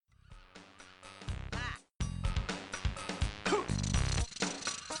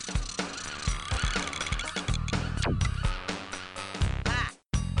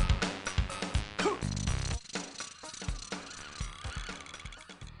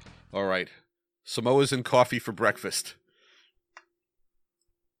All right. Samoas and coffee for breakfast.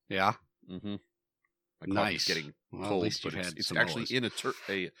 Yeah. Mm-hmm. Nice. Getting Well, cold, at least but you've had it's Samoas. actually in a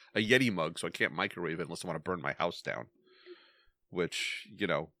Yeti mug, so I can't microwave it unless I want to burn my house down. Which,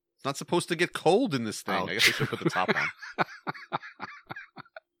 it's not supposed to get cold in this thing. Oh, I guess I should put the top on.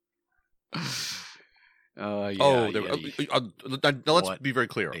 Now let's be very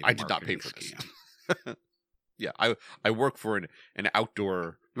clear. I did not pay for this. Yeah, I work for an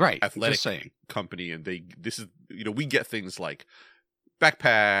outdoor athletic company, and we get things like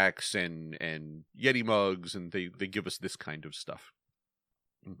backpacks and Yeti mugs, and they give us this kind of stuff.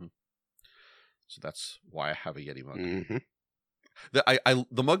 Mm-hmm. So that's why I have a Yeti mug. Mm-hmm.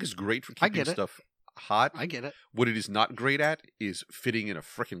 The mug is great for keeping stuff hot. I get it. What it is not great at is fitting in a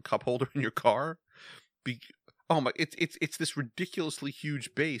frickin' cup holder in your car. It's this ridiculously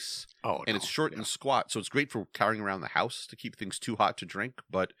huge base. And it's short and squat, so it's great for carrying around the house to keep things too hot to drink.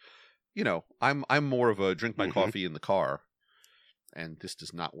 But I'm more of a drink my coffee in the car, and this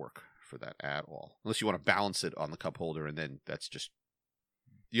does not work for that at all. Unless you want to balance it on the cup holder, and then that's just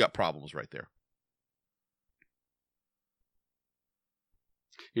you got problems right there.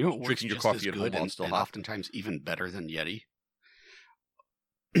 You know what drinking your just coffee as at good home and still hot. Oftentimes even better than Yeti?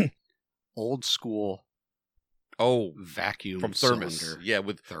 Old school vacuum from thermos. cylinder. Yeah,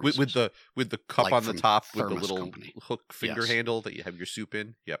 with thermoses. the cup Like on the top with the Thermos little company. hook finger handle that you have your soup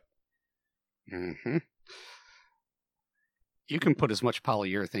in. Yep. Mm-hmm. You can put as much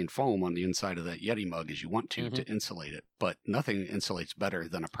polyurethane foam on the inside of that Yeti mug as you want to insulate it, but nothing insulates better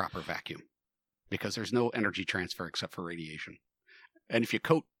than a proper vacuum because there's no energy transfer except for radiation. And if you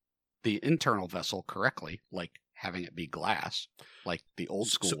coat the internal vessel correctly, like having it be glass, like the old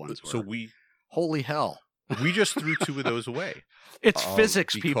school ones were, holy hell. We just threw 2 of those away. It's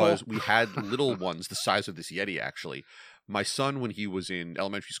physics, people. Because we had little ones the size of this Yeti, actually. My son, when he was in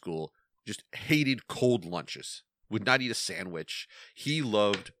elementary school, just hated cold lunches. Would not eat a sandwich. He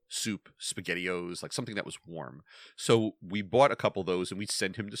loved soup, SpaghettiOs, like something that was warm. So we bought a couple of those, and we'd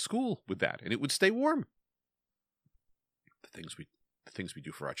send him to school with that, and it would stay warm. The things we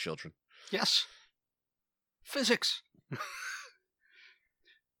do for our children. Yes. Physics.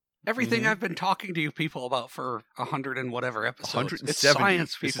 Everything I've been talking to you people about for 100 and whatever episodes. 170. It's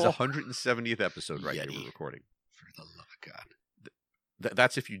science, people. This is 170th episode right here we're recording. For the love of God.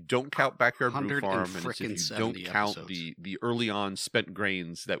 That's if you don't count Backyard Brew Farm, and it's if you don't count episodes. the early on spent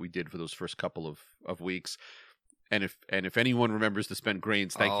grains that we did for those first couple of weeks. And if anyone remembers the spent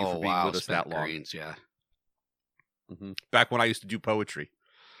grains, thank you for being with us that long. Grains, yeah. Mm-hmm. Back when I used to do poetry.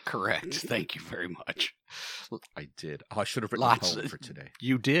 Correct. Thank you very much. I did. I should have written a poem for today.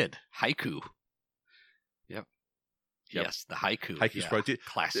 You did. Haiku. Yep. Yes, the haiku. Haiku's probably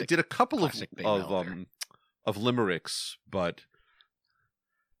classic. Did a couple of limericks, but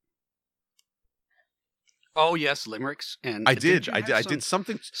oh yes, limericks. And I did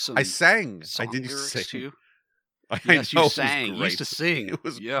something. I sang. I didn't sing. Too? Yes, you sang. You used to sing. It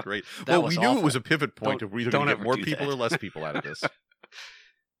was great. Well, we knew it was a pivot point of either going to get more people or less people out of this.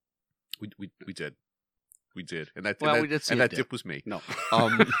 We did. We did. And that dip was me. No.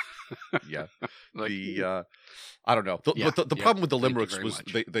 Yeah. I don't know. The problem with the limericks was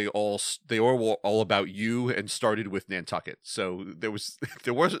they were all about you and started with Nantucket. So there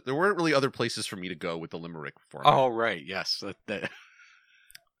weren't really other places for me to go with the limerick format. Oh right, yes.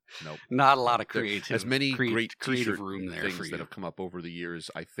 Nope. Not a lot of creative. As many great creative room there things for you that have come up over the years.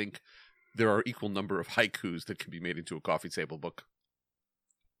 I think there are equal number of haikus that can be made into a coffee table book.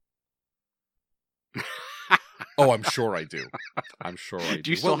 Oh, I'm sure I do.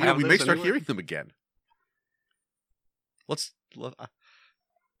 Do you still have we those may start anyway? hearing them again.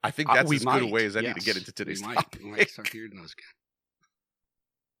 I think that's as good a way as any to get into today's topic. We might start hearing those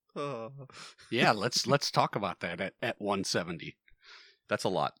again. Yeah, let's talk about that at 170. That's a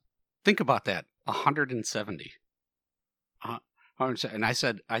lot. Think about that. 170. And I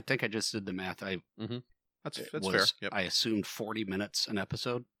said, I think I just did the math. That's fair. Yep. I assumed 40 minutes an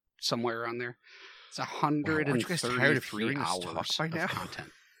episode, somewhere around there. It's Aren't you guys tired of 133 hearing us hours talk by now? of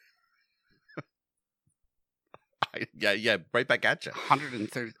content. Yeah, right back at you.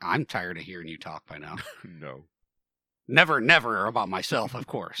 130. I'm tired of hearing you talk by now. No. Never about myself, of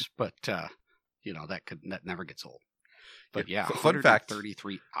course, but that never gets old. But yeah, fun fact.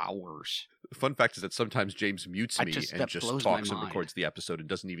 133 hours. The fun fact is that sometimes James mutes me and just blows talks my and mind. records the episode and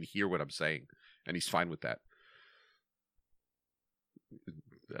doesn't even hear what I'm saying, and he's fine with that.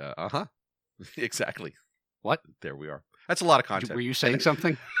 Exactly. What? There we are. That's a lot of content. Were you saying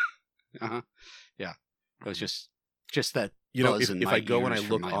something? Yeah. It was just that if I go and I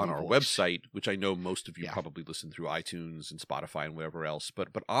look on our voice. website, which I know most of you probably listen through iTunes and Spotify and wherever else, but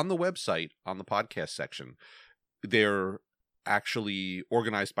on the website, on the podcast section, they're actually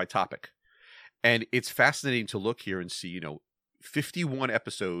organized by topic. And it's fascinating to look here and see, 51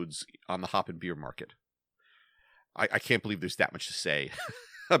 episodes on the hop and beer market. I can't believe there's that much to say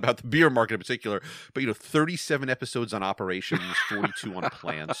about the beer market in particular, but 37 episodes on operations, 42 on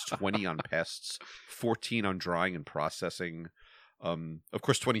plants, 20 on pests, 14 on drying and processing, of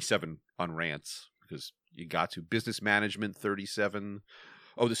course 27 on rants, because you got to business management, 37.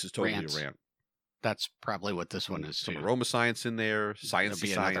 Oh, this is totally Rants. a rant. That's probably what this one is too. Some aroma science in there, science,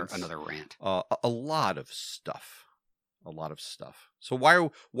 another rant. A lot of stuff. So why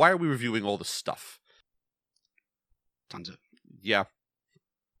are we reviewing all the stuff? Tons of. Yeah,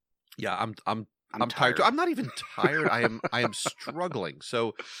 I'm tired. I'm not even tired. I am struggling.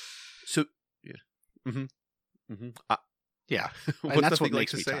 So yeah. Yeah. What's that's the what thing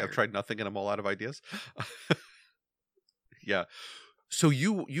makes like me to say? tired. I've tried nothing and I'm all out of ideas. Yeah. So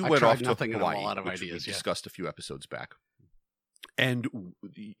you went off to nothing and I'm Hawaii, all out of which ideas, we discussed a few episodes back, and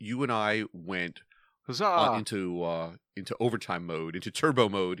you and I went into overtime mode, into turbo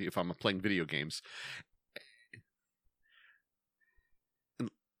mode. If I'm playing video games.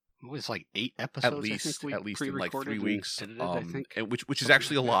 It was like 8 episodes. At least in like 3 weeks, edited, I think. and which is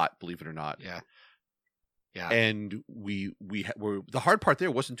actually a lot, believe it or not. Yeah. And we were the hard part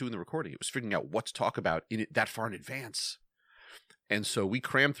there wasn't doing the recording; it was figuring out what to talk about in it that far in advance. And so we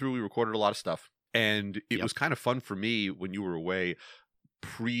crammed through. We recorded a lot of stuff, and it was kind of fun for me when you were away,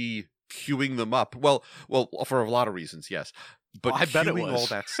 queuing them up. Well, for a lot of reasons, yes. But I bet it queuing was. all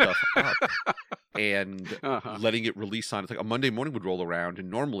that stuff up and letting it release on, it's like a Monday morning would roll around, and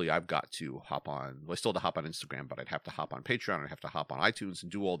normally I've got to hop on. Well, I still have to hop on Instagram, but I'd have to hop on Patreon. I'd have to hop on iTunes and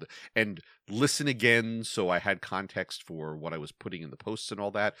do all and listen again, so I had context for what I was putting in the posts and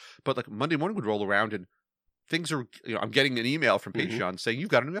all that. But like Monday morning would roll around, and things are, I'm getting an email from Patreon saying you've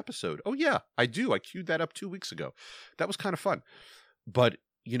got a new episode. Oh yeah, I do. I queued that up 2 weeks ago. That was kind of fun. But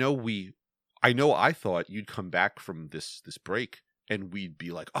I thought you'd come back from this break and we'd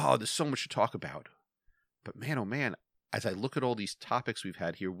be like, oh, there's so much to talk about. But man, oh man, as I look at all these topics we've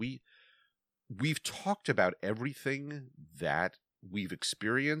had here, we've talked about everything that we've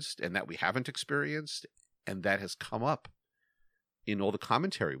experienced and that we haven't experienced, and that has come up in all the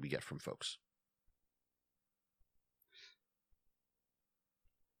commentary we get from folks.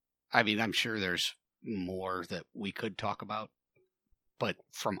 I mean, I'm sure there's more that we could talk about, but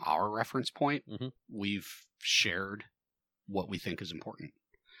from our reference point, we've shared what we think is important.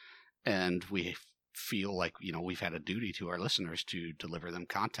 And we feel like, we've had a duty to our listeners to deliver them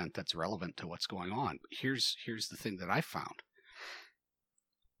content that's relevant to what's going on. Here's the thing that I found.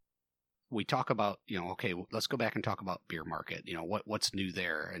 We talk about, okay, let's go back and talk about beer market. What's new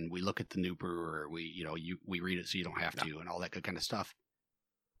there? And we look at the new brewer. We read it so you don't have to, and all that good kind of stuff.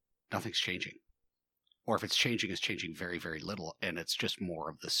 Nothing's changing. Or if it's changing, it's changing very, very little, and it's just more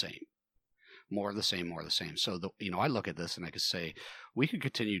of the same. More of the same, more of the same. So, I look at this and I could say, we could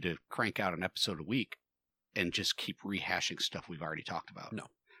continue to crank out an episode a week and just keep rehashing stuff we've already talked about.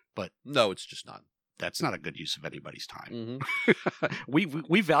 No, it's just not. That's not a good use of anybody's time.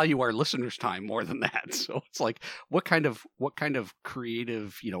 We value our listeners' time more than that. So it's like, what kind of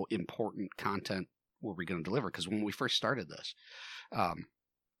creative, important content were we going to deliver? Because when we first started this,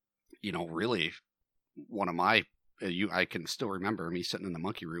 really one of my, I can still remember me sitting in the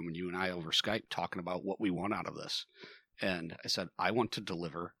monkey room and you and I over Skype talking about what we want out of this. And I said, I want to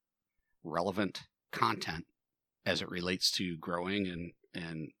deliver relevant content as it relates to growing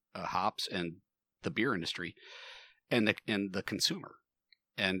and hops and the beer industry and the consumer,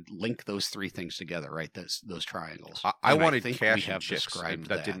 and link those three things together, right? Those triangles. I wanted cash and chicks, and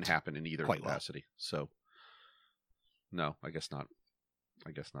that didn't happen in either capacity. Well. So no, I guess not.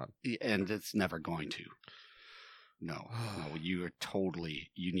 And it's never going to. No, you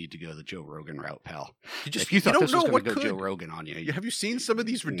need to go the Joe Rogan route, pal. If you thought this was going to go Joe Rogan on you. Have you seen some of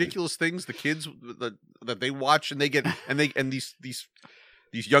these ridiculous things the kids that they watch and they get and these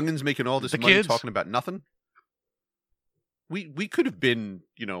youngins making all this money talking about nothing? We could have been,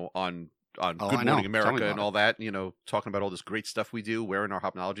 on Good Morning America and all that, talking about all this great stuff we do, wearing our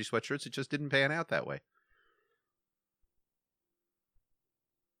Hopnology sweatshirts. It just didn't pan out that way.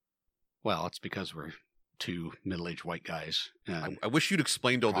 Well, it's because we're two middle-aged white guys. I wish you'd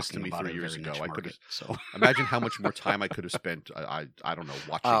explained all this to me 3 years ago. I could have. So imagine how much more time I could have spent. I don't know,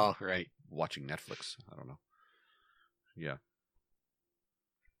 watching. Oh, right. Watching Netflix. I don't know. Yeah.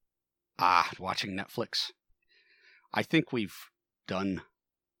 Watching Netflix. I think we've done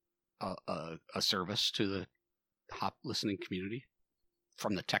a service to the hop listening community,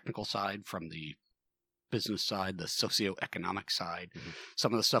 from the technical side, from the business side, the socioeconomic side.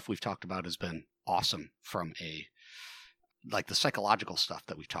 Some of the stuff we've talked about has been awesome from like the psychological stuff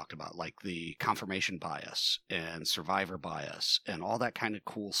that we've talked about, like the confirmation bias and survivor bias and all that kind of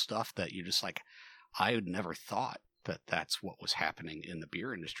cool stuff that you just like, I had never thought that that's what was happening in the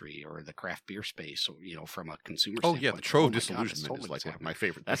beer industry or the craft beer space, or, you know, from a consumer standpoint. Yeah, the Trove Disillusionment is like one of my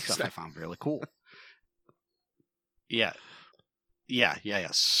favorite that things. Stuff I found really cool. Yeah.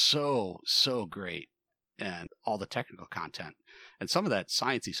 So great. And all the technical content. And some of that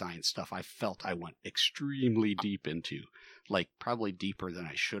sciencey science stuff I felt I went extremely deep into, like probably deeper than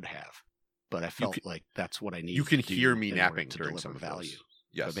I should have. But I felt like that's what I need. You can hear me napping during some of value. Those.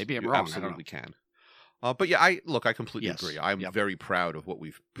 Yes, but maybe I'm wrong. Absolutely can. But yeah, I completely agree. I'm Yep. very proud of what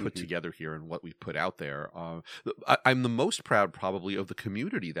we've put together here and what we've put out there. I'm the most proud probably of the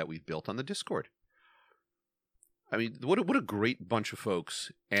community that we've built on the Discord. I mean, what a great bunch of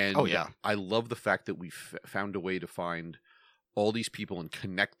folks. And I love the fact that we've found a way to find all these people and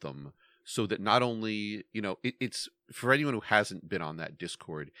connect them so that not only, you know, it's for anyone who hasn't been on that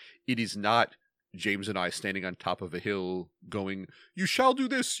Discord, it is not James and I standing on top of a hill going, you shall do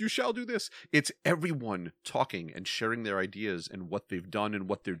this, you shall do this. It's everyone talking and sharing their ideas and what they've done and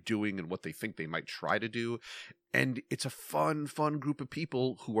what they're doing and what they think they might try to do. And it's a fun group of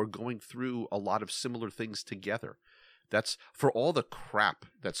people who are going through a lot of similar things together. That's for all the crap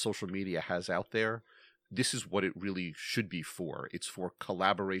that social media has out there. This is what it really should be for. It's for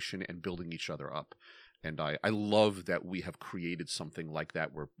collaboration and building each other up. And I love that we have created something like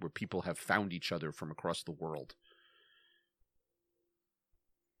that where people have found each other from across the world.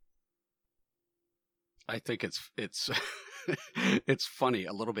 I think it's it's funny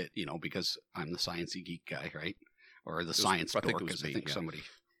a little bit, you know, because I'm the sciencey geek guy, right? Or the science dork, as I think somebody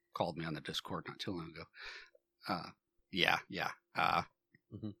called me on the Discord not too long ago.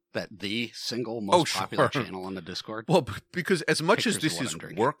 That the single most popular channel on the Discord. Well, because as much as this is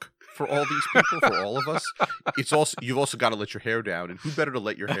work for all these people, for all of us, it's also you've also got to let your hair down, and who better to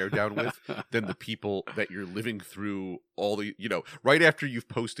let your hair down with than the people that you're living through all the, you know, right after you've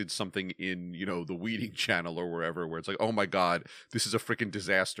posted something in, you know, the Weeding channel or wherever, where it's like, oh my God, this is a freaking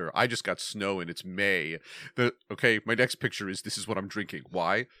disaster. I just got snow and it's May. Okay, my next picture is this is what I'm drinking.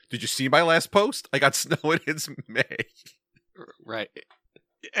 Why? Did you see my last post? I got snow and it's May. Right.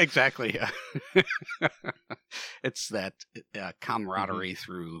 Exactly. It's that camaraderie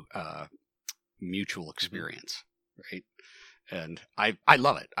through mutual experience, right? And I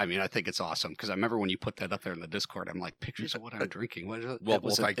love it. I mean, I think it's awesome because I remember when you put that up there in the Discord, I'm like, pictures of what I'm drinking. What is it? Well,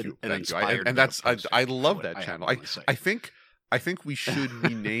 thank you. And that's I love that channel. I think we should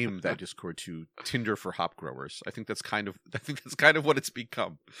rename that Discord to Tinder for Hop Growers. I think that's kind of what it's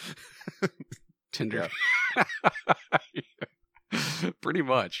become. Tinder. Pretty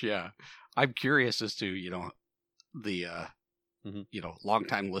much, yeah. I'm curious as to, you know, the you know,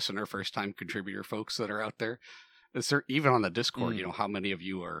 long-time listener, first-time contributor folks that are out there. Is there, even on the Discord, you know, how many of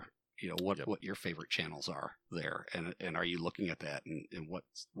you are, you know, what your favorite channels are there, and are you looking at that, and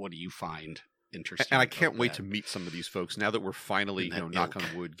what do you find interesting? And I can't wait to meet some of these folks now that we're finally, you know, knock on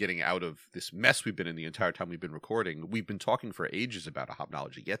wood, getting out of this mess we've been in the entire time we've been recording. We've been talking for ages about a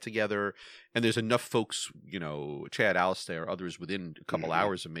Hopnology get together, and there's enough folks, you know, Chad, Alistair, others within a couple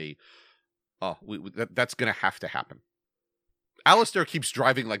hours of me. Oh, that's going to have to happen. Alistair keeps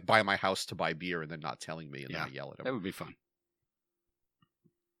driving like by my house to buy beer and then not telling me, and then I yell at him. That would be fun.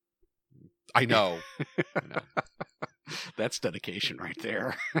 I know. That's dedication right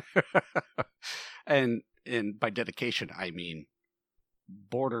there. and by dedication, I mean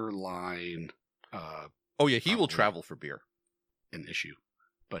borderline. Oh yeah, he will travel for beer. An issue,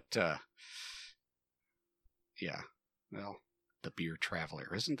 but yeah. Well, the beer traveler,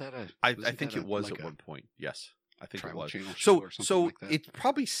 isn't that a? I think it was at one point. Yes. I think it was. So like it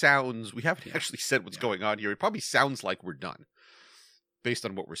probably sounds, we haven't actually said what's going on here. It probably sounds like we're done based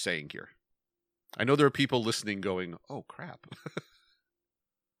on what we're saying here. I know there are people listening going, oh crap.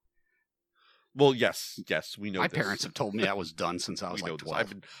 Well, yes, we know My parents have told me I was done since I was like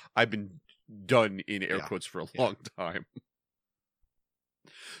 12. I've been done in air quotes for a long time.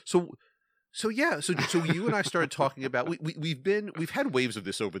 So you and I started talking about we've had waves of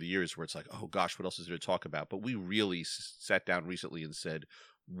this over the years where it's like, oh gosh, what else is there to talk about? But we really sat down recently and said,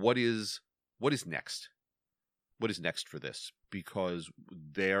 what is next? What is next for this? Because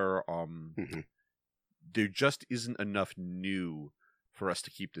there just isn't enough new for us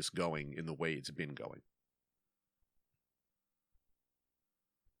to keep this going in the way it's been going.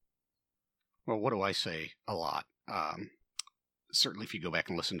 Well, what do I say a lot? Certainly if you go back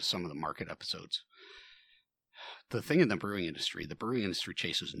and listen to some of the market episodes, The thing in the brewing industry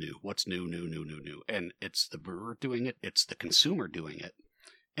chases new. What's new. And it's the brewer doing it. It's the consumer doing it.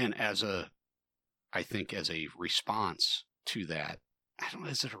 And I think as a response to that, I don't know,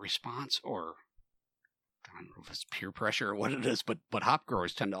 is it a response or I don't know if it's peer pressure or what it is, but hop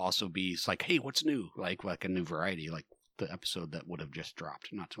growers tend to also be, it's like, hey, what's new? Like a new variety, like the episode that would have just dropped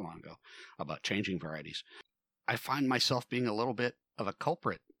not too long ago about changing varieties. I find myself being a little bit of a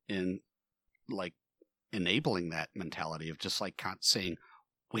culprit in like enabling that mentality of just like saying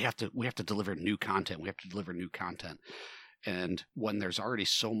we have to deliver new content. We have to deliver new content. And when there's already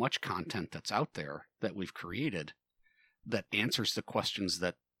so much content that's out there that we've created that answers the questions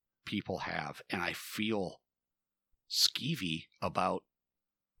that people have, and I feel skeevy about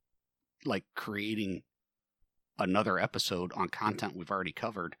like creating another episode on content we've already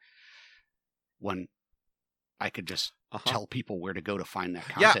covered when I could just tell people where to go to find that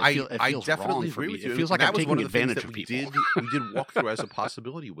content. Yeah, it I feels definitely wrong for agree me. with you. It feels like and I'm that was one taking of the things advantage that of we people. did walk through as a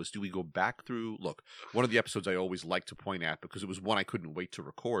possibility was, do we go back through? Look, one of the episodes I always like to point at, because it was one I couldn't wait to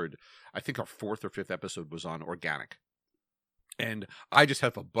record, I think our 4th or 5th episode was on organic. And I just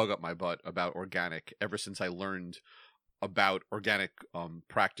have a bug up my butt about organic ever since I learned about organic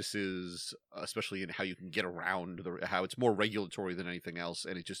practices, especially in how you can get around how it's more regulatory than anything else,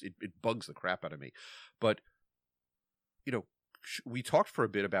 and it bugs the crap out of me. But we talked for a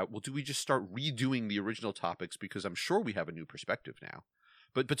bit about, well, do we just start redoing the original topics because I'm sure we have a new perspective now?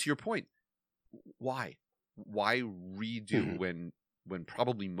 But to your point, why redo when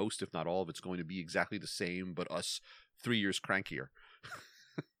probably most, if not all of it's going to be exactly the same, but us 3 years crankier?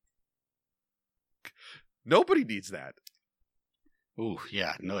 Nobody needs that. Ooh,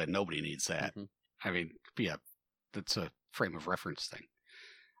 yeah, nobody needs that. Mm-hmm. I mean, yeah, that's a frame of reference thing.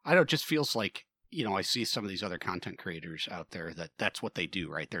 I know, it just feels like, I see some of these other content creators out there that's what they do,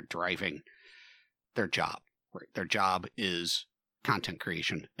 right? They're driving their job, right? Their job is content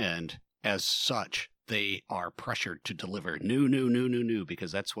creation. And as such, they are pressured to deliver new,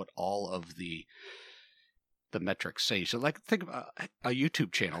 because that's what all of the metrics say. So like, think about a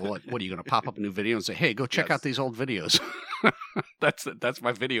YouTube channel. What are you going to pop up a new video and say, hey, go check out these old videos? That's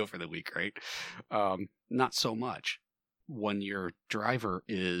my video for the week, right? Not so much when your driver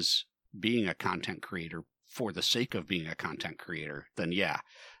is being a content creator for the sake of being a content creator, then yeah,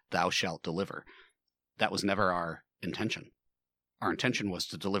 thou shalt deliver. That was never our intention. Our intention was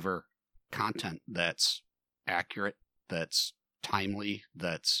to deliver content that's accurate, that's timely,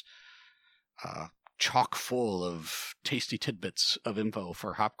 that's chock full of tasty tidbits of info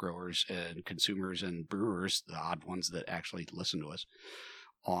for hop growers and consumers and brewers, the odd ones that actually listen to us,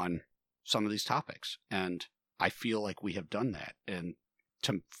 on some of these topics. And I feel like we have done that. And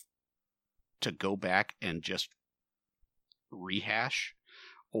to go back and just rehash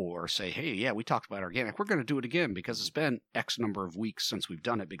or say, hey, yeah, we talked about organic, we're going to do it again because it's been X number of weeks since we've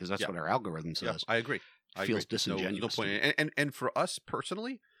done it, because that's what our algorithm says. I agree. It feels disingenuous. No point. And for us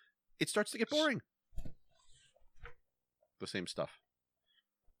personally, it starts to get boring. The same stuff.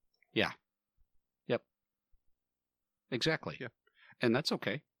 Yeah. Yep. Exactly. Yeah. And that's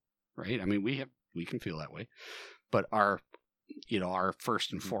okay. Right? I mean, we can feel that way. But our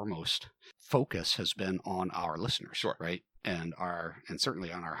first and foremost focus has been on our listeners, sure, right? And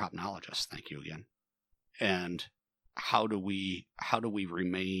certainly on our hopnologists. Thank you again. And how do we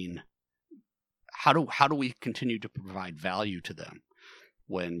continue to provide value to them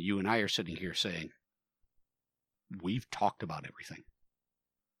when you and I are sitting here saying, we've talked about everything.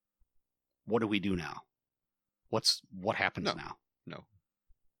 What do we do now? What happens now? No.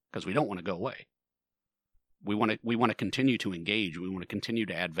 Because we don't want to go away. We want to continue to engage. We want to continue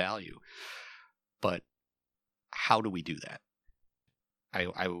to add value. But how do we do that?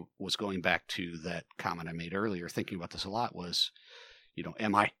 I was going back to that comment I made earlier, thinking about this a lot, was,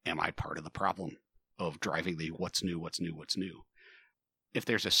 am I part of the problem of driving the what's new? If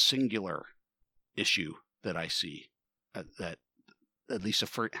there's a singular issue that I see, that at least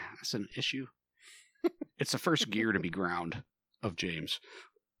it's an issue. It's the first gear to be ground of James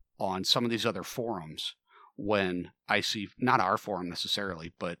on some of these other forums. When I see, not our forum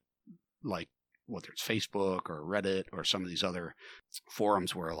necessarily, but like whether it's Facebook or Reddit or some of these other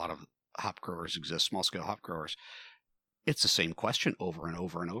forums where a lot of hop growers exist, small scale hop growers, it's the same question over and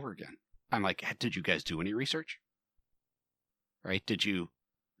over and over again. I'm like, did you guys do any research? Right?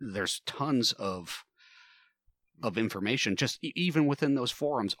 There's tons of information just even within those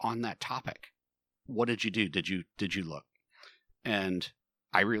forums on that topic. What did you do? Did you look? And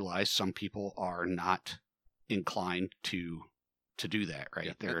I realize some people are not inclined to to do that,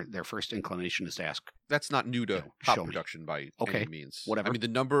 right? Yeah. Their first inclination is to ask. That's not new to show pop me. production by Okay, any means. whatever. I mean, the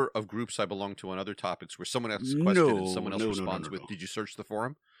number of groups I belong to on other topics where someone asks a question and someone else responds with, "Did you search the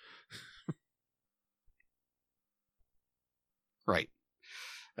forum?" Right.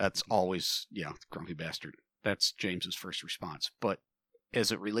 That's always, grumpy bastard. That's James's first response. But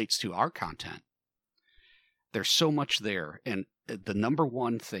as it relates to our content, there's so much there. And the number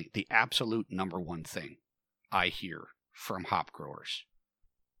one thing, the absolute number one thing I hear from hop growers,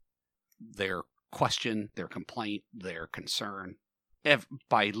 their question, their complaint, their concern,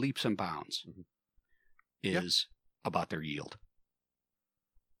 by leaps and bounds, is about their yield.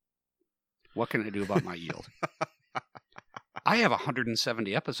 What can I do about my yield? I have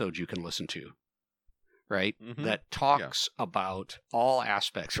 170 episodes you can listen to, right? That talks about all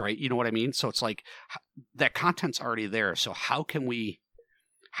aspects, right? You know what I mean? So it's like that content's already there. So how can we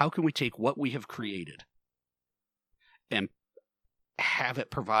take what we have created and have it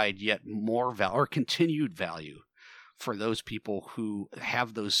provide yet more value or continued value for those people who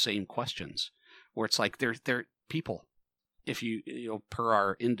have those same questions, where it's like they're people. If you per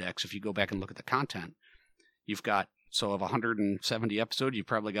our index, if you go back and look at the content, you've got, so of 170 episodes, you've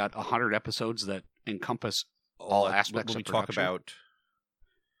probably got 100 episodes that encompass all aspects of production. When we talk about,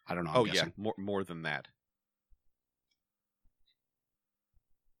 I don't know. I'm guessing. More than that.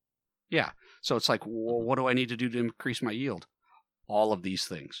 Yeah. So it's like, well, what do I need to do to increase my yield? All of these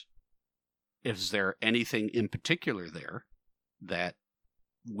things. Is there anything in particular there that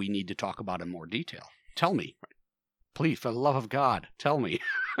we need to talk about in more detail? Tell me. Please, for the love of God, tell me.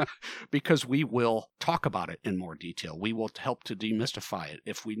 Because we will talk about it in more detail. We will help to demystify it.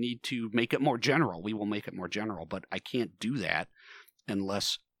 If we need to make it more general, we will make it more general. But I can't do that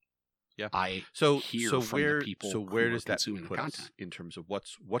unless I hear from the people who are consuming the content. In terms of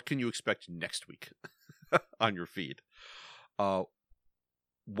what can you expect next week on your feed?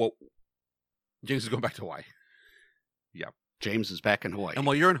 James is going back to Hawaii. Yeah. James is back in Hawaii. And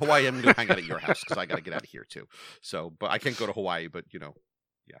while you're in Hawaii, I'm going to hang out at your house because I got to get out of here too. So, but I can't go to Hawaii, but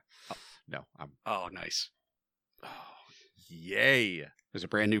no, I'm. Oh, nice. Oh, yay. There's a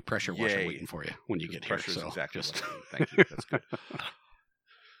brand new pressure washer waiting for you when you get here. So exactly what I need. Thank you. That's good.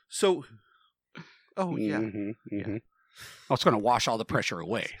 So, yeah. Oh, it's going to wash all the pressure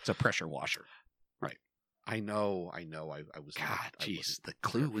away. It's a pressure washer. Right. I know. I was. God, jeez. The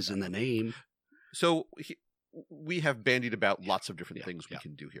clue was in the name. So, we have bandied about lots of different things we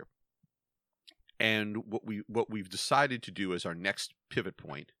can do here. And what we've decided to do as our next pivot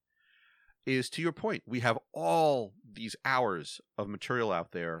point is, to your point, we have all these hours of material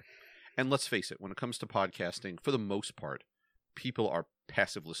out there. And let's face it, when it comes to podcasting, for the most part, people are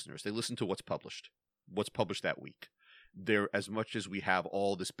passive listeners. They listen to what's published that week. They're, as much as we have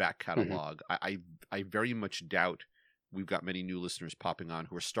all this back catalog, I very much doubt we've got many new listeners popping on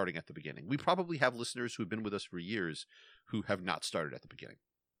who are starting at the beginning. We probably have listeners who have been with us for years who have not started at the beginning.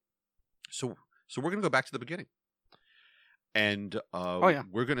 So we're going to go back to the beginning. And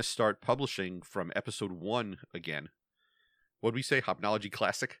we're going to start publishing from episode 1 again. What did we say? Hopnology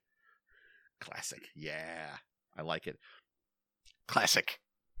Classic? Classic. Yeah. I like it. Classic.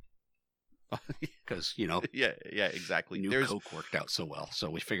 Because, Yeah, exactly. New Coke worked out so well. So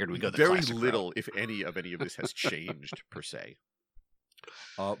we figured we'd go the very classic little, route. if any of this has changed, per se.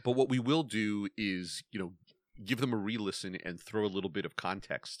 But what we will do is, give them a re-listen and throw a little bit of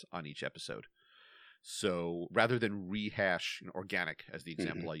context on each episode. So rather than rehash organic, as the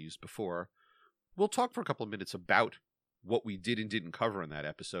example I used before, we'll talk for a couple of minutes about what we did and didn't cover in that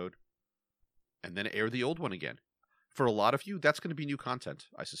episode, and then air the old one again. For a lot of you, that's going to be new content,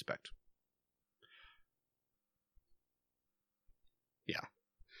 I suspect. Yeah,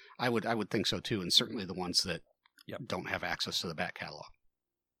 I would think so too, and certainly the ones that don't have access to the back catalog.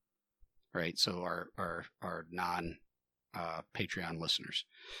 Right, so our non Patreon listeners,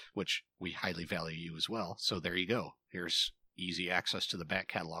 which we highly value you as well. So there you go. Here's easy access to the back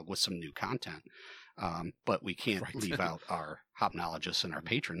catalog with some new content. But we can't leave out our hopnologists and our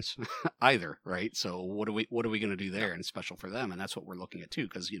patrons either, right? So what are we going to do there and special for them? And that's what we're looking at too,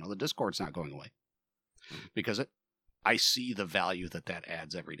 because the Discord's not going away because I see the value that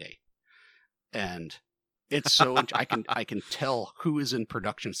adds every day, and it's so I can tell who is in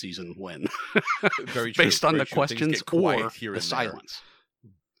production season when, very true, based on the questions or here the silence,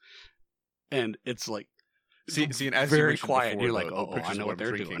 and it's like. See, and as very you quiet. Before, You're like, I know what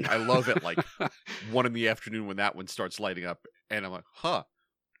they're doing. I love it. Like 1 PM when that one starts lighting up, and I'm like,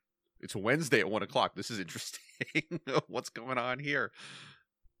 it's Wednesday at 1:00. This is interesting. What's going on here?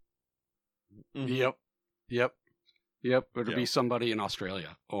 Yep. It'll be somebody in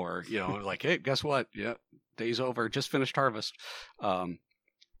Australia, or like, hey, guess what? Yeah, Day's over. Just finished harvest.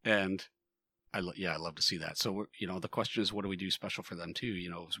 And I love to see that. So, the question is, what do we do special for them too?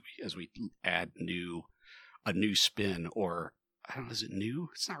 As we add a new spin, or I don't know, is it new?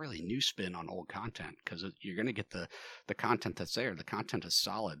 It's not really new spin on old content, because you're going to get the content that's there. The content is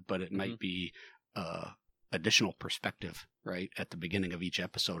solid, but it might be additional perspective, right, at the beginning of each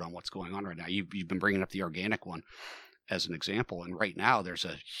episode on what's going on right now. You've been bringing up the organic one as an example, and right now there's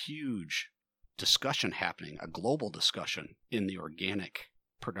a huge discussion happening, a global discussion in the organic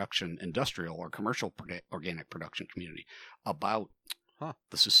production, industrial or commercial organic production community about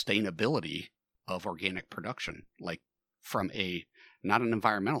the sustainability of organic production, like from not an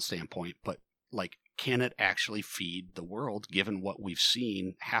environmental standpoint, but like, can it actually feed the world, given what we've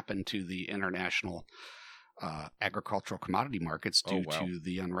seen happen to the international agricultural commodity markets due to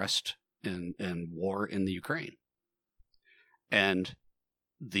the unrest and war in the Ukraine, and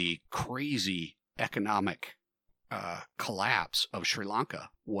the crazy economic collapse of Sri Lanka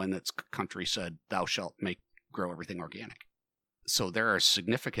when its country said, "Thou shalt grow everything organic." So there are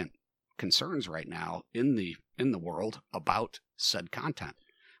significant concerns right now in the world about said content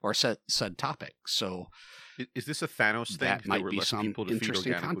or said topic. So is this a Thanos thing? That might be some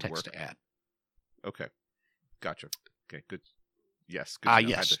interesting context to add. Okay, gotcha. Okay, good. Yes, good.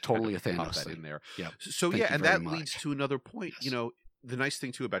 Yes, totally a Thanos that thing in there. Yeah. So and that leads to another point. Yes. The nice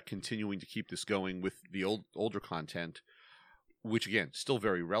thing too about continuing to keep this going with the older content, which again still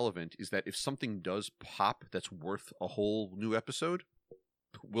very relevant, is that if something does pop that's worth a whole new episode,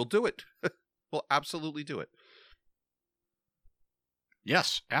 we'll do it. We'll absolutely do it.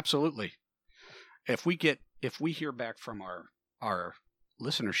 Yes, absolutely. If we hear back from our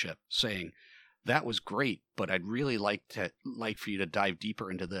listenership saying that was great, but I'd really like for you to dive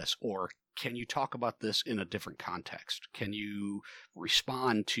deeper into this, or can you talk about this in a different context? Can you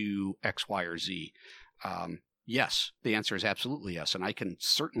respond to X, Y, or Z? Yes, the answer is absolutely yes. And I can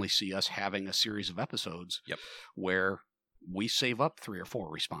certainly see us having a series of episodes where we save up 3 or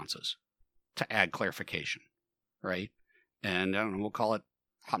 4 responses to add clarification, right? And I don't know, we'll call it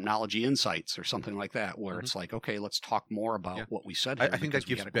Hopnology Insights or something like that, where it's like, okay, let's talk more about what we said here. I think that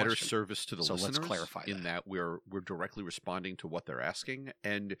gives better service to the listeners. Let's clarify that we're directly responding to what they're asking,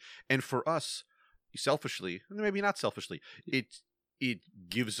 and for us, selfishly, maybe not selfishly, it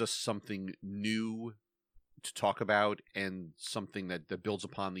gives us something new to talk about and something that builds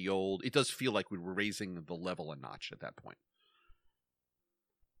upon the old. It does feel like we were raising the level a notch at that point.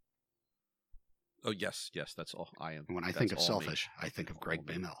 Oh, yes, that's all I am. When I think of selfish, I think of Greg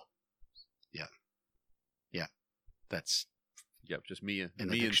Baymel. Yeah. That's... Yep, just me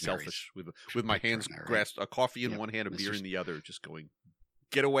and selfish with my hands grasped, a coffee in one hand, a beer in the other, just going,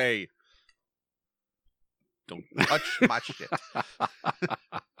 get away. Don't touch my shit.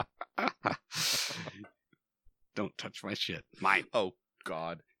 Don't touch my shit. Mine. Oh,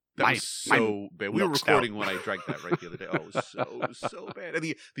 God. That was so bad. We were recording when I drank that right the other day. Oh, it was so bad.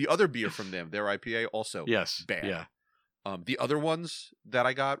 And the other beer from them, their IPA, also bad. Yeah. The other ones that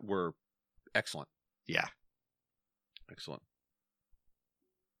I got were excellent. Yeah. Excellent.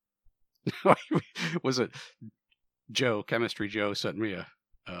 Was it Chemistry Joe sent me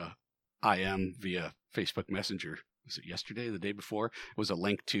a IM via Facebook Messenger. Was it yesterday, the day before? It was a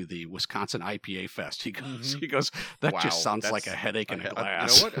link to the Wisconsin IPA Fest. He goes, that just sounds like a headache in a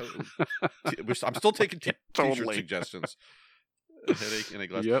glass. You know what? I'm still taking t-shirt suggestions. A headache in a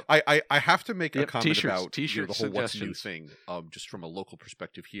glass. Yep. I have to make a comment about the whole what's new thing, just from a local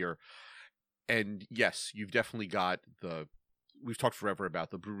perspective here. And yes, you've definitely got we've talked forever about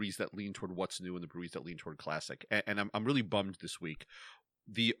the breweries that lean toward what's new and the breweries that lean toward classic. And I'm really bummed this week.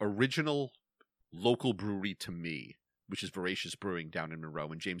 The original local brewery to me, which is Voracious Brewing down in Monroe,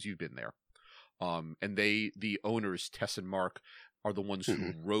 and James, you've been there. And the owners, Tess and Mark, are the ones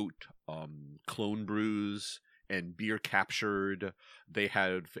who wrote Clone Brews and Beer Captured. They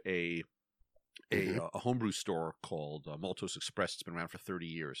have a homebrew store called Maltose Express. It's been around for 30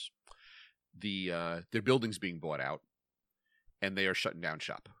 years. Their building's being bought out, and they are shutting down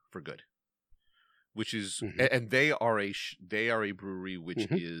shop for good. Which is, and they are a brewery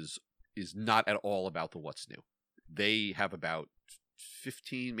which is not at all about the what's new. They have about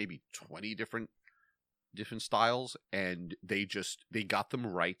 15, maybe 20 different styles, and they got them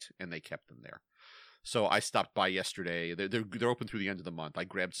right, and they kept them there. So I stopped by yesterday. They're open through the end of the month. I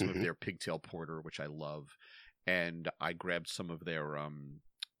grabbed some of their pigtail porter, which I love, and I grabbed some of their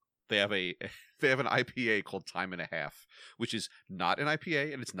they have an IPA called Time and a Half, which is not an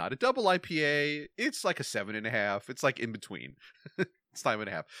IPA and it's not a double IPA. It's like a 7.5. It's like in between. It's Time and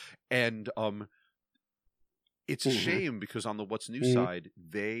a Half, and it's a shame because on the what's new side,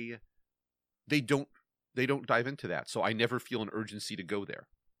 they don't They don't dive into that, so I never feel an urgency to go there.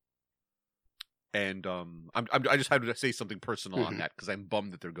 And I just had to say something personal on that because I'm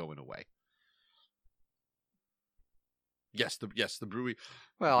bummed that they're going away. Yes, the brewery.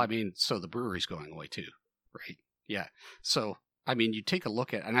 Well, I mean, so the brewery's going away too, right? Yeah. So, I mean, you take a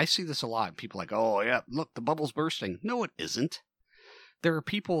look at, and I see this a lot. People are like, oh yeah, look, the bubble's bursting. No, it isn't. There are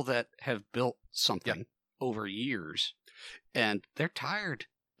people that have built something over years, and they're tired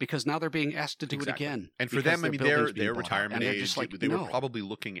because now they're being asked to do it again. And for them, I mean, their retirement age, they were probably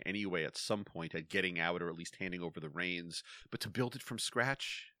looking anyway at some point at getting out or at least handing over the reins. But to build it from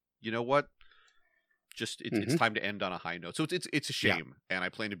scratch, you know what? Just it's time to end on a high note. So it's a shame, and I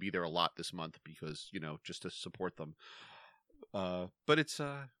plan to be there a lot this month because just to support them. But it's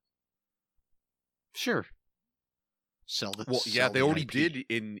sure. Sell the they already did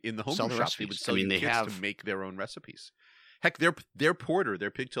in the homebrew shop. They would sell kits to make their own recipes. Heck, their porter, their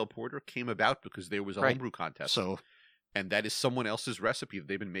pigtail porter, came about because there was a homebrew contest. So, and that is someone else's recipe that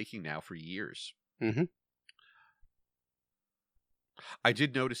they've been making now for years. Mm-hmm. I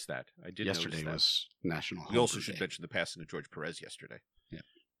did notice that. Yesterday was National Homebrew We also Day. should mention the passing of George Perez yesterday. Yeah.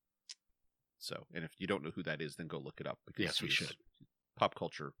 So, and if you don't know who that is, then go look it up. Because yes, we should. Pop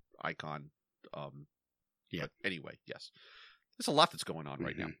culture icon. Yeah. Anyway, yes. There's a lot that's going on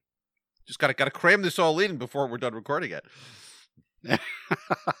right now. Just gotta cram this all in before we're done recording it.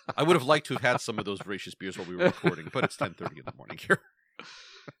 I would have liked to have had some of those voracious beers while we were recording, but it's 10:30 in the morning here.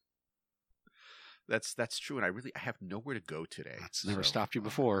 That's true, and I have nowhere to go today. That's never stopped you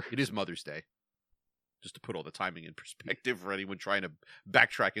before. It is Mother's Day. Just to put all the timing in perspective for anyone trying to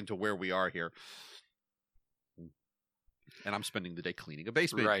backtrack into where we are here. And I'm spending the day cleaning a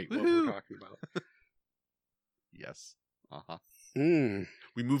basement. Right, what we're talking about. Yes. Uh-huh. Mm.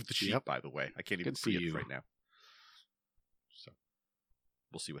 We moved the sheet, by the way. I can't even see it right now. So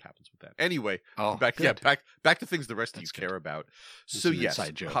we'll see what happens with that. Anyway, back to things the rest of you care about. So yes,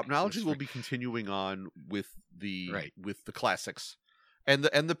 Hopnology will be continuing on with the classics and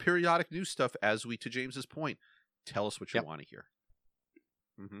the periodic news stuff. As to James's point, tell us what you want to hear.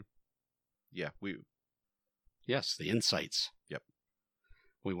 Mm-hmm. Yeah, Yes, the insights. Yep.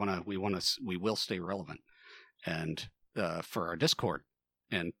 We will stay relevant, and for our Discord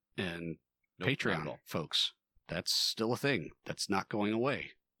and Patreon folks, that's still a thing. That's not going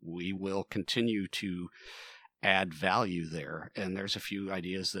away. We will continue to add value there, and there's a few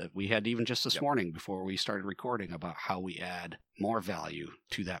ideas that we had even just this morning before we started recording about how we add more value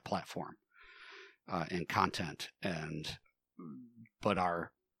to that platform and content. But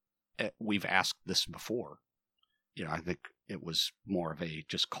we've asked this before. I think it was more of a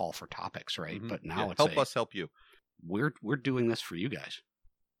just call for topics, right? Mm-hmm. But now it's help us help you. We're doing this for you guys.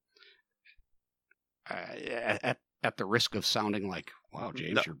 At the risk of sounding like, wow,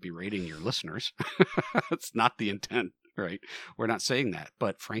 James, you're berating your listeners. That's not the intent, right? We're not saying that.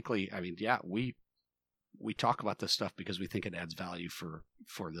 But frankly, I mean, we talk about this stuff because we think it adds value for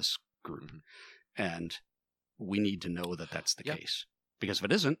this group. Mm-hmm. And we need to know that that's the case. Because if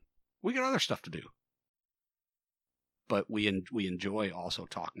it isn't, we got other stuff to do. But we enjoy also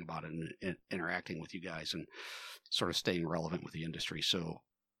talking about it and interacting with you guys and sort of staying relevant with the industry. So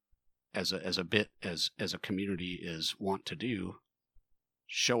as a community is want to do,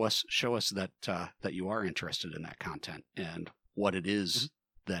 show us that you are interested in that content and what it is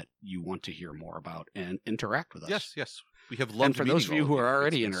that you want to hear more about, and interact with us. Yes. We have loved. And for those of you who are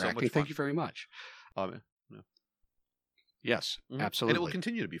already interacting, thank you very much. Yes, absolutely. And it will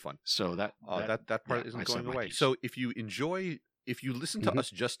continue to be fun. So that part isn't going away. So if you listen to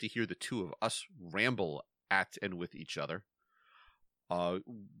us just to hear the two of us ramble at and with each other,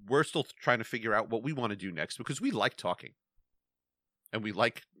 we're still trying to figure out what we want to do next, because we like talking. And we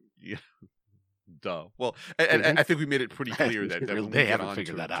like... Well, and I think we made it pretty clear that when we get on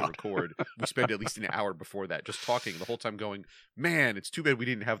to record, we spend at least an hour before that just talking the whole time, going, man, it's too bad we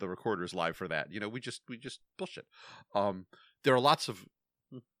didn't have the recorders live for that. We just bullshit. There are lots of...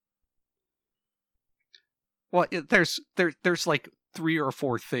 Well, there's like 3 or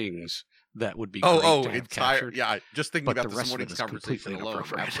 4 things that would be great to have captured. Yeah, just thinking about this morning's conversation alone.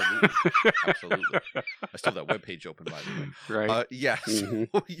 Absolutely. I still have that webpage open, by the way. Right. Yes.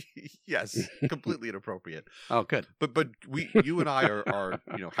 Mm-hmm. Yes. Completely inappropriate. Oh, good. But you and I are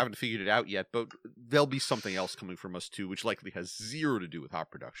haven't figured it out yet, but there'll be something else coming from us too, which likely has zero to do with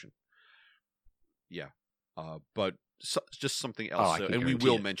hop production. Yeah. But just something else, and we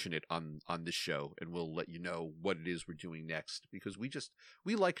will mention it on this show, and we'll let you know what it is we're doing next, because we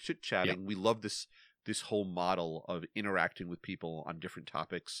like chit chatting. Yep. We love this whole model of interacting with people on different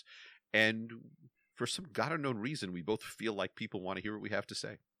topics, and for some god unknown reason, we both feel like people want to hear what we have to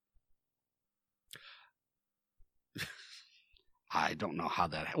say. I don't know how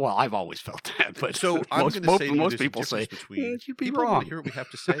that. Well, I've always felt that, but So I'm going to say most people say you'd be people wrong. want to hear what we have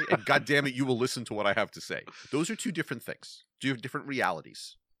to say, and God damn it, you will listen to what I have to say. Those are two different things. Two different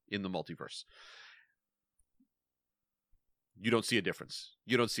realities in the multiverse. You don't see a difference.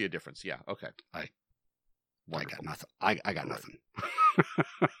 You don't see a difference. Yeah. Okay. I Wonderful. got nothing. I got nothing.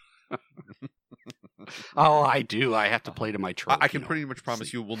 Oh, I do. I have to play to my trope. I can pretty much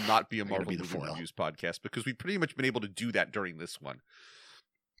promise you it will not be a gotta Marvel be the Movie foil. Reviews podcast because we've pretty much been able to do that during this one.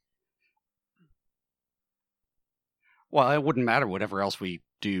 Well, it wouldn't matter. Whatever else we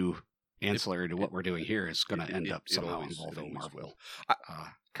do ancillary to what we're doing here is going to end up somehow involving Marvel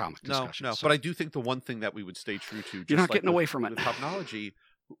comic discussions. No, but I do think the one thing that we would stay true to, You're not getting away from it. With Hopnology,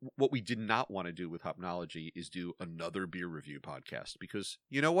 what we did not want to do with Hopnology is do another beer review podcast because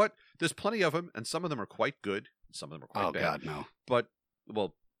you know what? There's plenty of them, and some of them are quite good, and some of them are quite bad. Oh God, no! But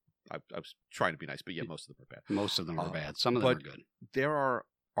well, I was trying to be nice, but yeah, most of them are bad. Most of them are bad. Some of them are good. There are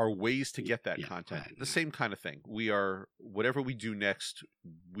ways to get that content. The same kind of thing. We are whatever we do next.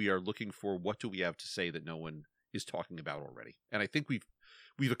 We are looking for what do we have to say that no one is talking about already, and I think we've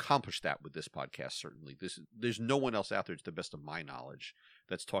accomplished that with this podcast. Certainly, there's no one else out there, to the best of my knowledge,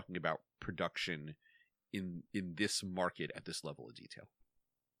 that's talking about production in this market at this level of detail.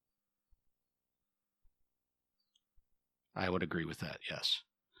 I would agree with that. Yes.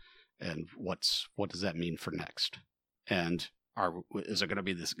 And what does that mean for next? And is it going to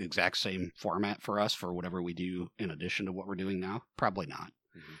be this exact same format for us for whatever we do in addition to what we're doing now? Probably not.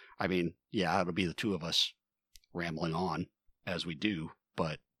 Mm-hmm. I mean, yeah, it'll be the two of us rambling on as we do,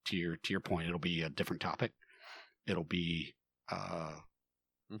 but to your point, it'll be a different topic. It'll be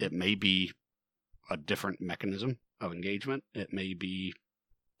it may be a different mechanism of engagement. It may be,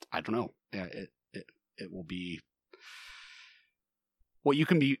 I don't know. It will be what you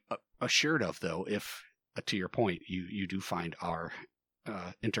can be assured of, though, if to your point, you do find our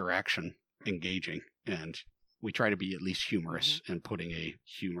interaction engaging, and we try to be at least humorous and putting a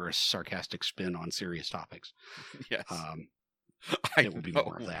humorous, sarcastic spin on serious topics. Yes. It will be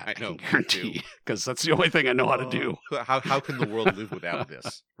more of that, I can guarantee, because that's the only thing I know how to do. How can the world live without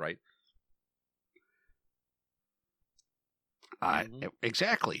this, right?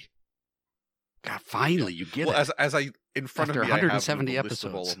 Exactly. God, finally, you get it. As I in front After of me, 170 I have a list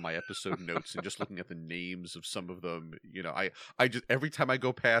episodes. of all of my episode notes, and just looking at the names of some of them, you know, I just every time I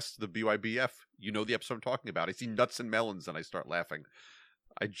go past the BYBF, you know, the episode I'm talking about, I see nuts and melons, and I start laughing.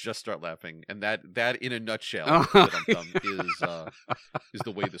 I just start laughing, and that in a nutshell is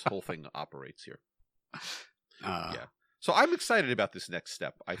the way this whole thing operates here. Yeah. So I'm excited about this next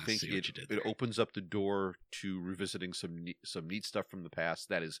step. I think it opens up the door to revisiting some neat stuff from the past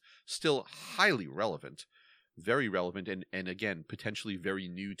that is still highly relevant, very relevant, and again, potentially very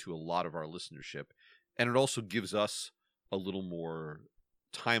new to a lot of our listenership. And it also gives us a little more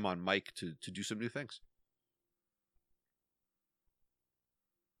time on mic to do some new things.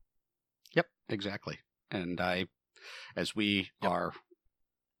 Yep, exactly. And as we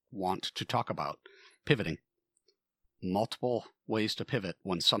want to talk about pivoting, multiple ways to pivot.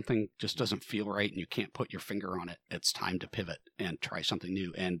 When something just doesn't feel right and you can't put your finger on it, it's time to pivot and try something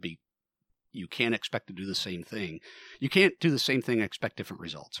new. And you can't expect to do the same thing. You can't do the same thing and expect different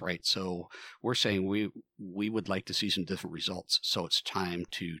results, right? So we're saying we would like to see some different results. So it's time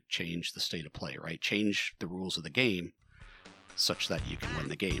to change the state of play, right? Change the rules of the game such that you can win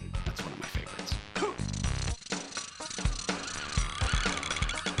the game. That's one of my favorites.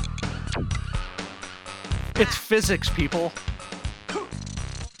 It's physics, people.